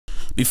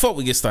Before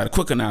we get started,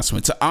 quick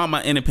announcement to all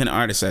my independent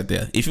artists out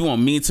there. If you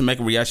want me to make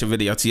a reaction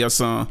video to your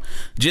song,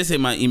 just hit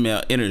my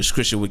email in the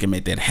description. We can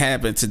make that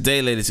happen.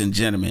 Today, ladies and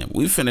gentlemen,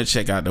 we finna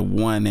check out the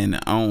one and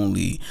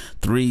only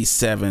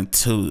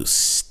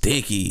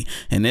 372Stickyy.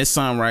 And this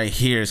song right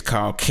here is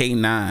called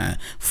K9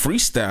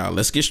 Freestyle.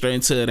 Let's get straight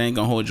into it. Ain't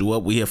gonna hold you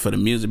up. We here for the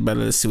music,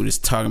 brother. Let's see what it's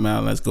talking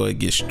about. Let's go and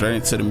get straight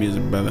into the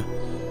music, brother.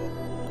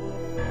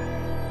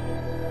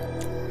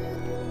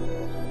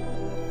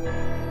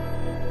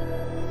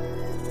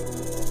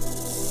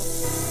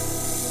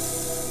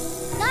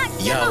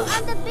 Yo,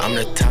 I'm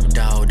the top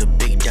dog, the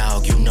big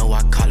dog, you know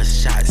I call it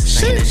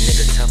shots. Ain't a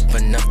nigga tough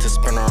enough to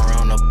spin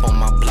around up on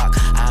my block.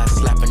 I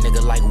slap a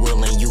nigga like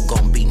Will and you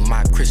gon' be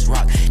my Chris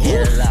Rock.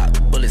 Hit a lock,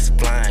 bullets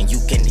flying, you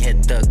can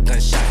hit the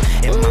gunshot.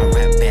 In my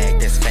rap bag,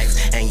 that's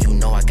facts, and you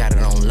know I got it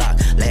on lock.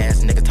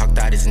 Last nigga talked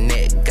out his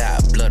neck,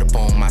 got blood up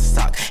on my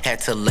sock. Had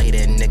to lay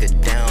that nigga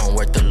down,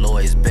 worth the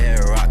Lloyd's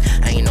bedrock.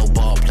 I ain't no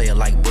ball player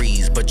like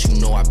Breeze, but you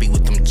know I be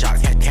with them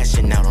jocks.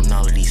 Cashing out on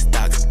all of these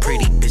stocks,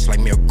 pretty bitch like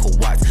Miracle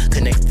Watts.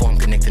 Connect form,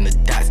 connecting the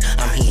dots.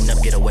 I'm heating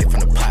up, get away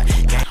from the pot.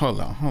 Hold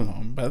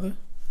on, brother.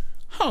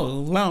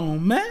 Hold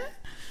on, man.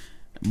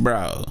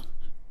 Bro,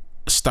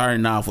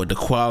 starting off with the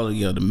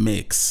quality of the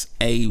mix,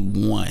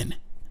 A1.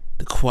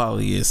 The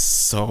quality is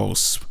so...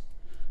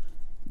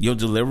 Your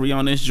delivery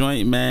on this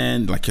joint,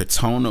 man, like your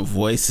tone of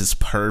voice is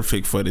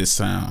perfect for this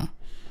sound.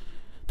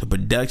 The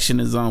production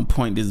is on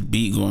point. This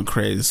beat going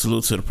crazy.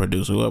 Salute to the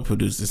producer. Whoever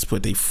produced this,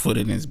 put their foot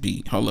in this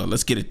beat. Hold on,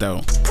 let's get it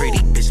though. Pretty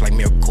bitch like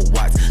Miracle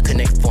Watts.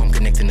 Connect form,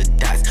 connecting the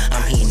dots.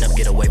 I'm heating up,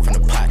 get away from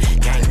the pot.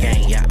 Gang,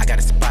 gang, yeah, I got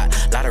a spot.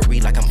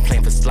 Lottery like I'm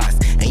playing for slots.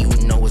 And you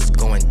know what's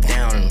going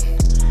down.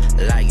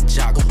 Like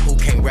Jock, who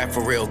can't rap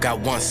for real? Got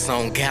one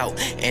song out,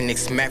 and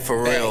it's Mac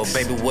for real.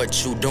 Baby,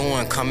 what you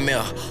doing? Come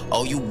here.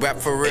 Oh, you rap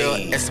for real?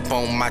 It's up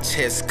on my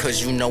chest,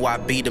 cause you know I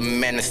be the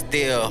man of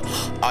steel.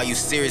 Are you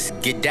serious?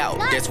 Get out.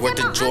 That's worth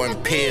the Jordan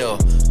pill.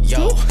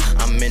 Yo,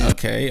 I'm in.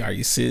 Okay, are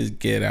you serious?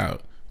 Get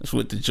out. That's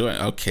with the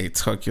joint. Okay,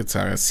 talk your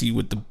talk. I see you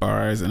with the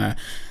bars, and I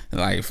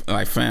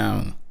like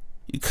found.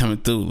 You coming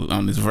through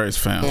on this verse,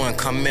 fam.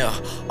 Come here.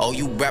 Oh,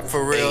 you rap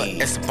for real?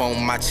 It's up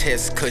on my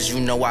chest, cause you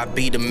know I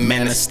be the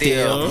man of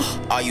steel.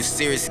 Are you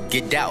serious?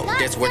 Get out.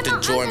 That's worth the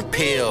Jordan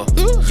pill.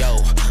 Yo,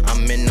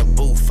 I'm in the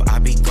booth. I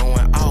be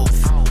going off.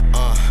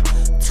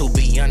 To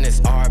be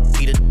honest,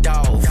 RP the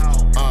dog.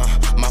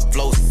 My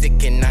flow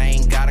sick and I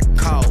ain't got a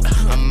call.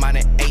 I'm out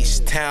in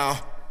H-Town.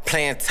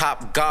 Playing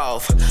top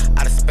golf,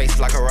 out of space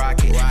like a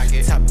rocket.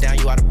 Top down,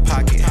 you out of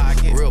pocket.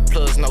 Real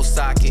plugs, no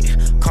socket.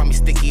 Call me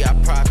Sticky, I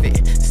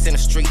profit. Center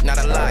street, not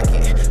a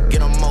locket.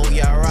 Get on mo,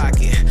 yeah, I rock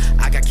it.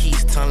 I got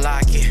keys to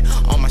unlock it.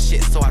 On my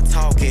shit, so I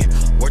talk it.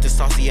 Word to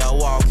saucy, I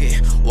walk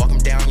it. Walk them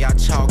down, y'all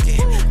chalk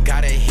it.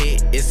 Got a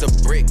hit, it's a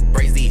brick.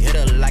 Brazy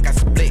hitter like I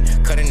split.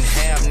 Cut in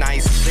half,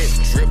 nice slip.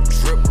 Drip,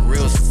 drip,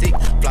 real sick.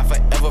 Fly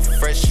forever,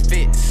 fresh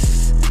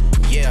fits.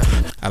 Yeah.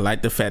 I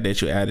like the fact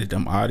that you added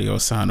them audio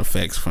sound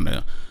effects from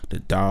the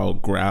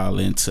dog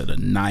growling to the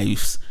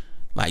knives.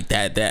 Like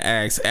that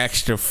adds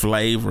extra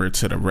flavor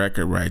to the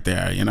record right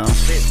there, you know?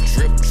 Drip,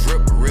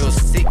 drip, real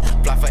sick.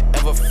 Fly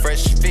forever,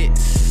 fresh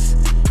fits.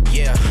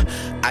 Yeah,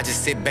 I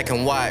just sit back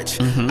and watch.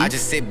 I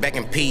just sit back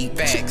and peep.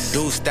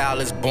 Dude style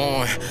is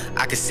born.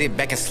 I can sit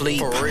back and sleep.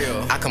 For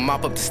real. I can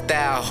mop up the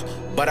style,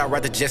 but I'd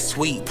rather just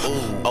sweep.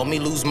 Oh, me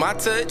lose my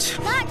touch?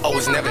 Oh,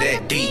 it's never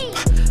that deep.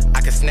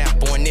 I can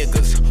snap on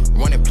niggas,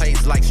 running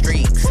plays like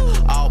streaks.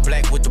 All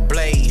black with the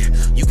blade.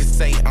 You could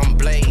say I'm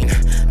Blade.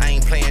 I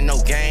ain't playing no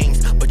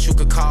games, but you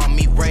could call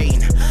me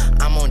Rain.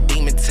 I'm on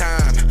demon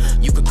time.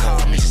 You could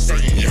call me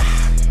Satan.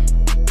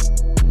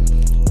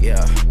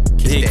 Yeah.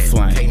 Big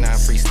flames. K9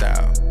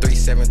 freestyle.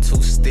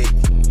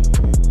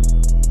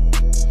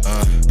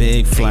 372Stickyy.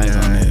 Big flames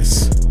on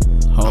this.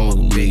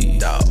 Holy big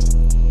dog.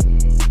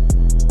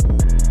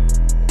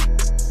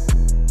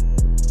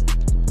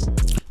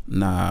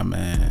 Nah,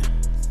 man.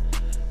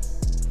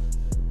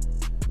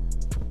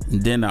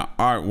 And then the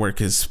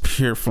artwork is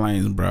pure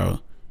flames,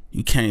 bro.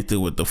 You came through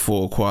with the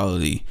full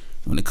quality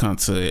when it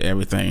comes to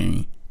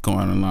everything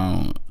going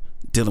along,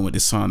 dealing with the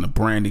song, the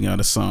branding of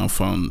the song,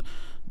 from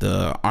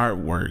the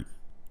artwork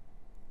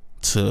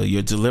to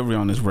your delivery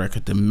on this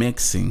record, the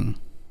mixing,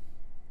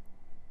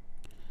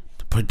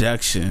 the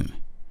production.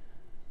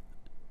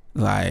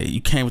 Like,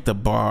 you came with the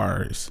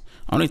bars.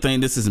 Only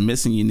thing this is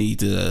missing, you need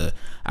to,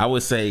 I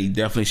would say,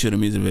 definitely shoot a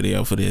music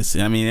video for this.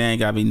 I mean, it ain't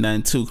gotta be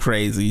nothing too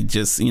crazy.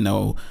 Just, you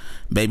know,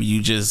 maybe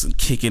you just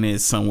kicking it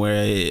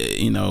somewhere,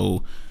 you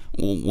know,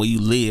 where you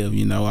live,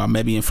 you know, or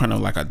maybe in front of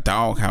like a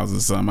doghouse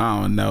or something.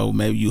 I don't know.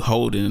 Maybe you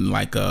holding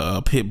like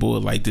a pit bull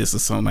like this or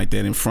something like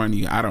that in front of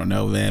you. I don't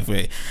know, man.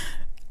 But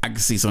I can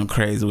see something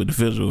crazy with the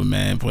visual,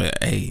 man. But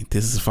hey,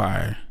 this is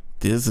fire.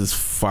 This is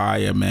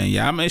fire, man.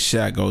 Y'all make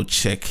sure I go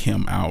check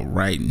him out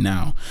right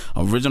now.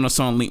 Original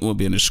song link will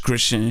be in the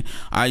description.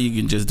 Or you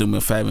can just do me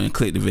a favor and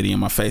click the video in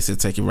my face and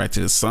take you right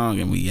to the song,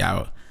 and we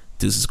out.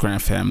 This is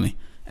Grand Family.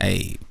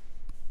 Hey,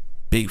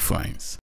 big flames.